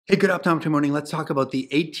Hey, good optometry morning. Let's talk about the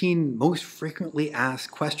 18 most frequently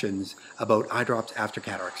asked questions about eye drops after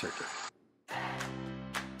cataract surgery.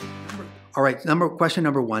 All right, question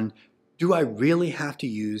number one, do I really have to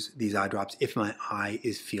use these eye drops if my eye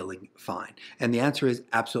is feeling fine? And the answer is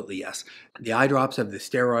absolutely yes. The eye drops of the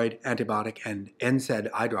steroid, antibiotic, and NSAID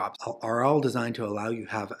eye drops are all designed to allow you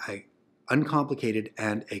to have a uncomplicated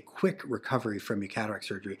and a quick recovery from your cataract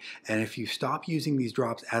surgery. And if you stop using these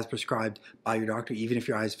drops as prescribed by your doctor, even if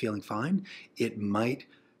your eye is feeling fine, it might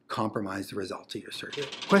compromise the results of your surgery.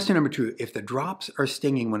 Question number two, if the drops are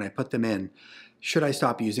stinging when I put them in, should I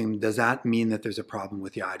stop using them? Does that mean that there's a problem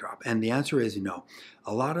with the eye drop? And the answer is no.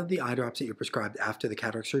 A lot of the eye drops that you're prescribed after the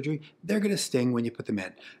cataract surgery, they're going to sting when you put them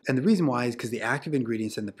in. And the reason why is because the active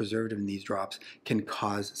ingredients and the preservative in these drops can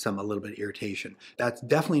cause a little bit of irritation. That's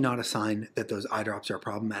definitely not a sign that those eye drops are a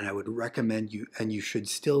problem, and I would recommend you, and you should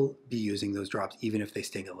still be using those drops even if they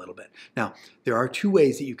sting a little bit. Now, there are two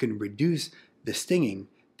ways that you can reduce the stinging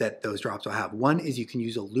that those drops will have. One is you can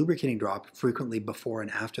use a lubricating drop frequently before and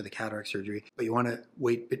after the cataract surgery, but you want to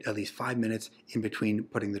wait at least 5 minutes in between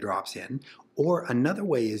putting the drops in. Or another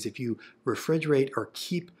way is if you refrigerate or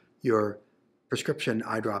keep your prescription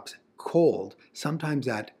eye drops cold, sometimes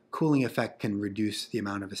that cooling effect can reduce the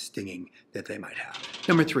amount of a stinging that they might have.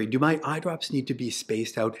 Number three, do my eye drops need to be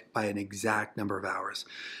spaced out by an exact number of hours?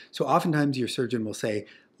 So oftentimes your surgeon will say,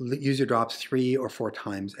 use your drops 3 or 4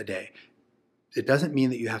 times a day. It doesn't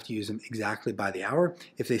mean that you have to use them exactly by the hour.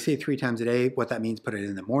 If they say 3 times a day, what that means, put it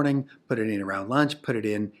in the morning, put it in around lunch, put it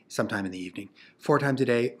in sometime in the evening. 4 times a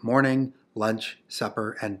day, morning, lunch,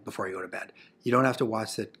 supper, and before you go to bed. You don't have to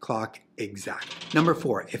watch the clock exactly. Number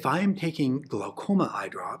 4, if I am taking glaucoma eye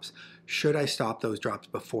drops, should I stop those drops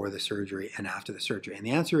before the surgery and after the surgery? And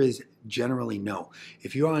the answer is generally no.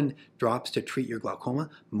 If you're on drops to treat your glaucoma,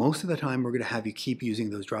 most of the time we're going to have you keep using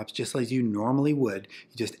those drops just like you normally would.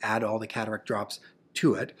 You just add all the cataract drops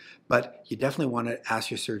to it, but you definitely want to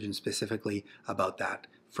ask your surgeon specifically about that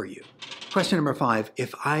for you. Question number 5,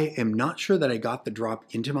 if I am not sure that I got the drop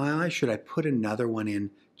into my eye, should I put another one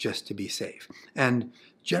in just to be safe? And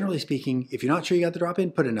generally speaking, if you're not sure you got the drop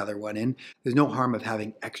in, put another one in. There's no harm of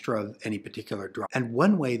having extra of any particular drop. And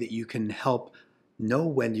one way that you can help know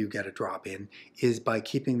when you get a drop in is by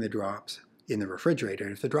keeping the drops in the refrigerator.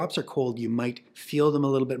 And if the drops are cold, you might feel them a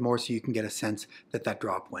little bit more so you can get a sense that that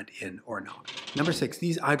drop went in or not. Number 6,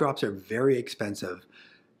 these eye drops are very expensive.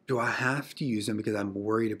 Do I have to use them because I'm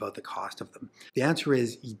worried about the cost of them? The answer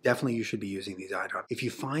is definitely you should be using these eye drops. If you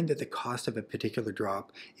find that the cost of a particular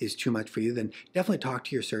drop is too much for you, then definitely talk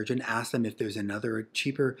to your surgeon. Ask them if there's another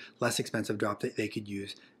cheaper, less expensive drop that they could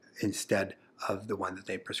use instead of the one that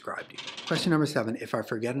they prescribed you. Question number 7, if I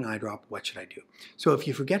forget an eye drop, what should I do? So if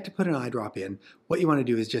you forget to put an eye drop in, what you want to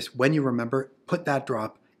do is just when you remember, put that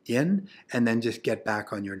drop in and then just get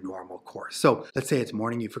back on your normal course. So let's say it's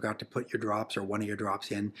morning, you forgot to put your drops or one of your drops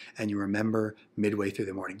in and you remember midway through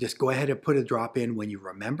the morning. Just go ahead and put a drop in when you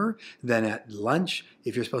remember. Then at lunch,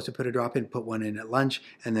 if you're supposed to put a drop in, put one in at lunch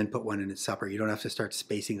and then put one in at supper. You don't have to start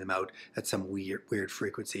spacing them out at some weird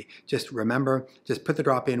frequency. Just remember, just put the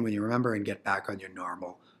drop in when you remember and get back on your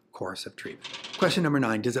normal course of treatment. Question number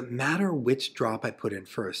 9, does it matter which drop I put in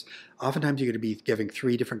first? Oftentimes you're going to be giving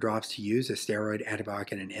 3 different drops to use, a steroid,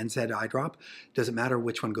 antibiotic, and an NSAID eye drop. Does it matter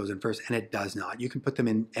which one goes in first? And it does not. You can put them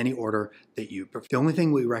in any order that you prefer. The only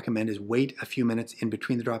thing we recommend is wait a few minutes in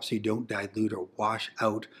between the drops so you don't dilute or wash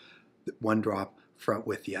out one drop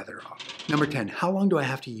with the other drop. Number 10, how long do I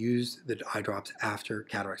have to use the eye drops after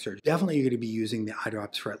cataract surgery? Definitely you're going to be using the eye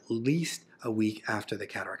drops for at least a week after the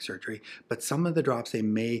cataract surgery, but some of the drops, they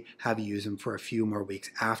may have you use them for a few more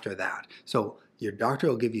weeks after that. So your doctor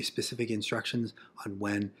will give you specific instructions on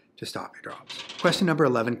when to stop your drops. Question number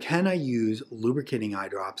 11, can I use lubricating eye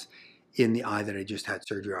drops in the eye that I just had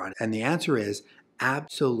surgery on? And the answer is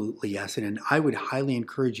absolutely yes, and I would highly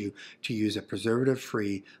encourage you to use a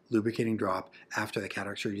preservative-free lubricating drop after the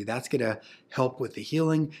cataract surgery. That's going to help with the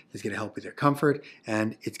healing, it's going to help with your comfort,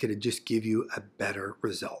 and it's going to just give you a better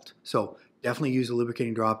result. So definitely use a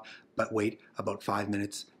lubricating drop, but wait about 5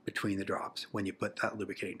 minutes between the drops when you put that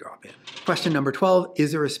lubricating drop in. Question number 12,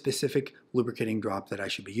 is there a specific lubricating drop that I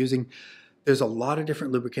should be using? There's a lot of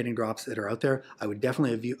different lubricating drops that are out there. I would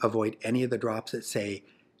definitely avoid any of the drops that say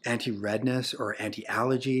anti-redness or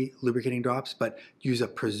anti-allergy lubricating drops, but use a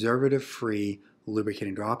preservative-free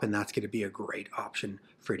lubricating drop, and that's going to be a great option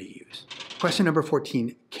for you to use. Question number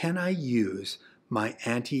 14, can I use my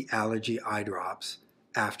anti-allergy eye drops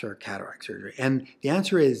after cataract surgery? And the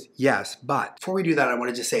answer is yes, but before we do that, I want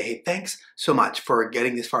to just say, hey, thanks so much for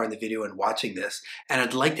getting this far in the video and watching this. And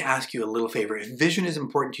I'd like to ask you a little favor. If vision is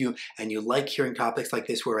important to you and you like hearing topics like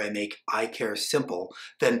this where I make eye care simple,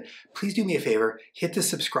 then please do me a favor, hit the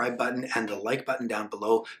subscribe button and the like button down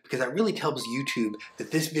below, because that really tells YouTube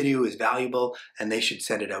that this video is valuable and they should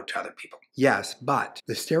send it out to other people. Yes, but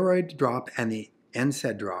the steroid drop and the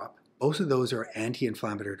NSAID drop, both of those are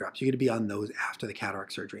anti-inflammatory drops. You're going to be on those after the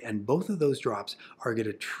cataract surgery. And both of those drops are going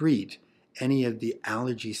to treat any of the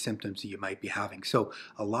allergy symptoms that you might be having. So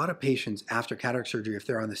a lot of patients after cataract surgery, if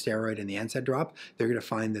they're on the steroid and the NSAID drop, they're going to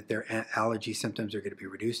find that their allergy symptoms are going to be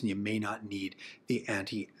reduced and you may not need the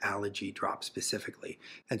anti-allergy drop specifically.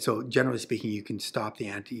 And so generally speaking, you can stop the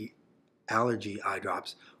anti-allergy eye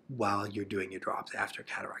drops while you're doing your drops after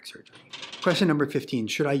cataract surgery. Question number 15,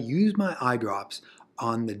 should I use my eye drops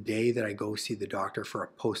on the day that I go see the doctor for a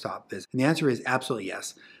post-op visit? And the answer is absolutely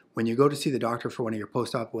yes. When you go to see the doctor for one of your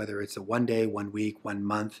post-op, whether it's a 1 day, 1 week, 1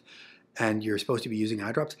 month, and you're supposed to be using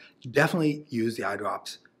eye drops, definitely use the eye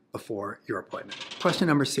drops before your appointment. Question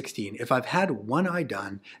number 16, if I've had one eye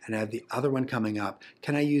done and I have the other one coming up,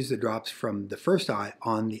 can I use the drops from the first eye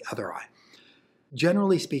on the other eye?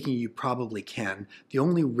 Generally speaking, you probably can. The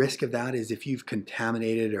only risk of that is if you've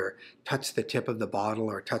contaminated or touched the tip of the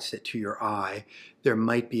bottle or touched it to your eye, there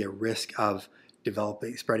might be a risk of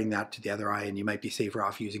spreading that to the other eye, and you might be safer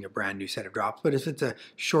off using a brand new set of drops. But if it's a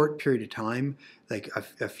short period of time, like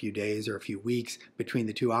a few days or a few weeks between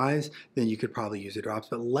the two eyes, then you could probably use the drops.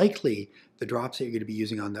 But likely the drops that you're going to be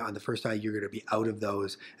using on the first eye, you're going to be out of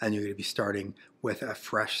those and you're going to be starting with a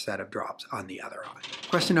fresh set of drops on the other eye.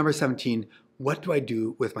 Question number 17, what do I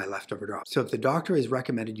do with my leftover drops? So if the doctor has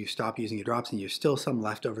recommended you stop using your drops and there's still some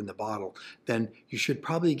left over in the bottle, then you should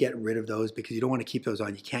probably get rid of those because you don't want to keep those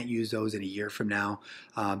on. You can't use those in a year from now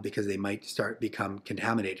because they might become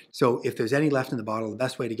contaminated. So if there's any left in the bottle, the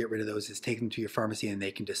best way to get rid of those is take them to your pharmacy and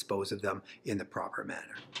they can dispose of them in the proper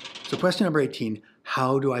manner. So question number 18,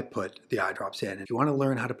 how do I put the eye drops in? If you want to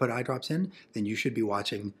learn how to put eye drops in, then you should be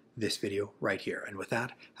watching this video right here. And with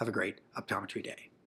that, have a great optometry day.